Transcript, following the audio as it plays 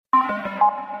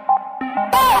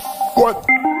What?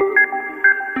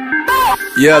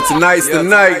 Yeah, tonight's the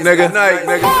night, nigga.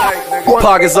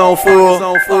 Pockets on full,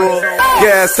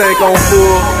 gas tank on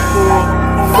full,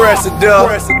 fresh to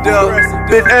death.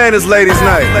 Bitch and it's ladies'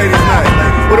 night.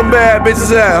 Where them bad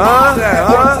bitches at,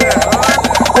 huh?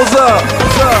 What's up?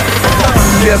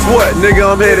 Guess what, nigga,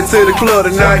 I'm headed to the club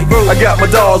tonight. I got my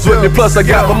dogs with me, plus I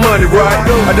got my money right.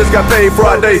 I just got paid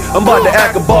Friday, I'm about to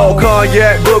act a ball.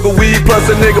 Cognac, booger weed, plus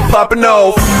a nigga popping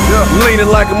off. Leaning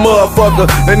like a motherfucker.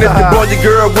 And if you brought your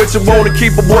girl with you, wanna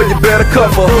keep a boy, you better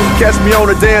cover. Catch me on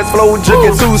the dance floor,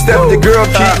 drinking two-step. Your girl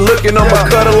keep looking, I'ma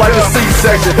cut her like a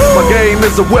C-section. My game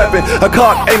is a weapon, a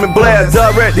cock, aiming blast,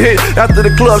 direct hit. After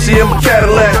the club, she in my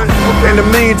Cadillac. In the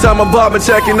meantime, I'm bobbing,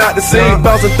 checking out the scene,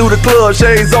 bouncing through the club,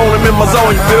 shades on, I'm in my zone.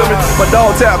 You feel me? My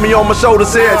dog tapped me on my shoulder,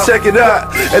 said check it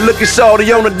out. And look at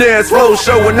shorty on the dance floor,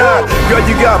 showing out. Girl,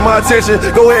 you got my attention.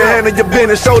 Go ahead, handle your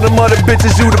business. Show them other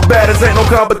bitches you the baddest, ain't no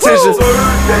competition.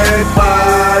 That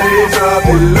body drop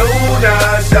it low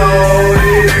now,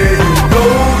 shorty. You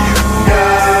know you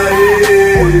got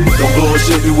it. Don't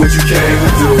bullshit me what you came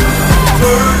to do.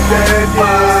 That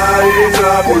body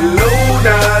drop it low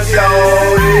now,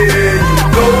 shorty. You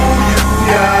know you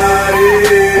got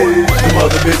it. Them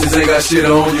other bitches ain't got shit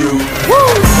on you.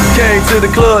 Came to the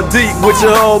club deep with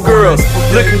your homegirls,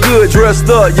 looking good,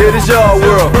 dressed up, yeah, this y'all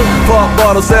world. Pop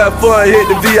bottles, have fun, hit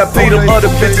the VIP. Them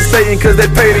other bitches hating cause they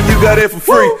paid and you got it for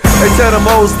free. They tell them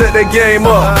hoes that they game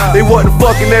up. They wasn't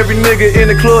fucking every nigga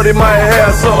in the club, they might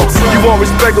have some. You want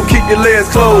respect, go keep your legs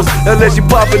closed. Unless you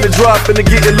poppin' and droppin' and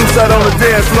getting loose out on the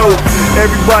dance floor.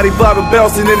 Everybody bobbing,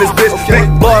 bouncing in this bitch. Big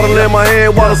bottle in my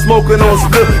hand while I'm smoking on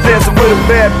split. Dancing with a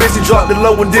bad bitch, she dropped it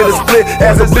low and did a split.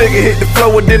 As a bigger hit the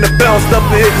floor and then it bounced up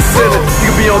and hit the ceiling. You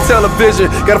can be on television,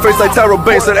 got a face like Tyra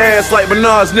Banks and ass like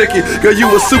Minaj Nicki. Girl, you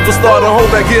a superstar, don't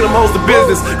hold back, get them hoes to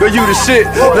business. Girl, you the shit,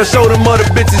 now show them other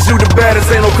bitches you the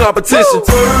baddest, ain't no competition.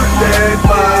 That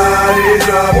body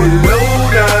drop it low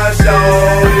now,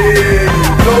 shorty.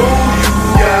 You know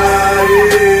you got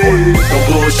it. Don't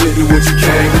bullshit me what you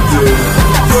came to do.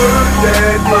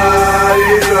 That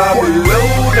body drop it low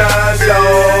now,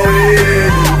 shorty.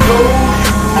 You know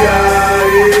you got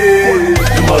it.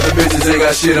 Them other bitches ain't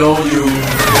got shit on you.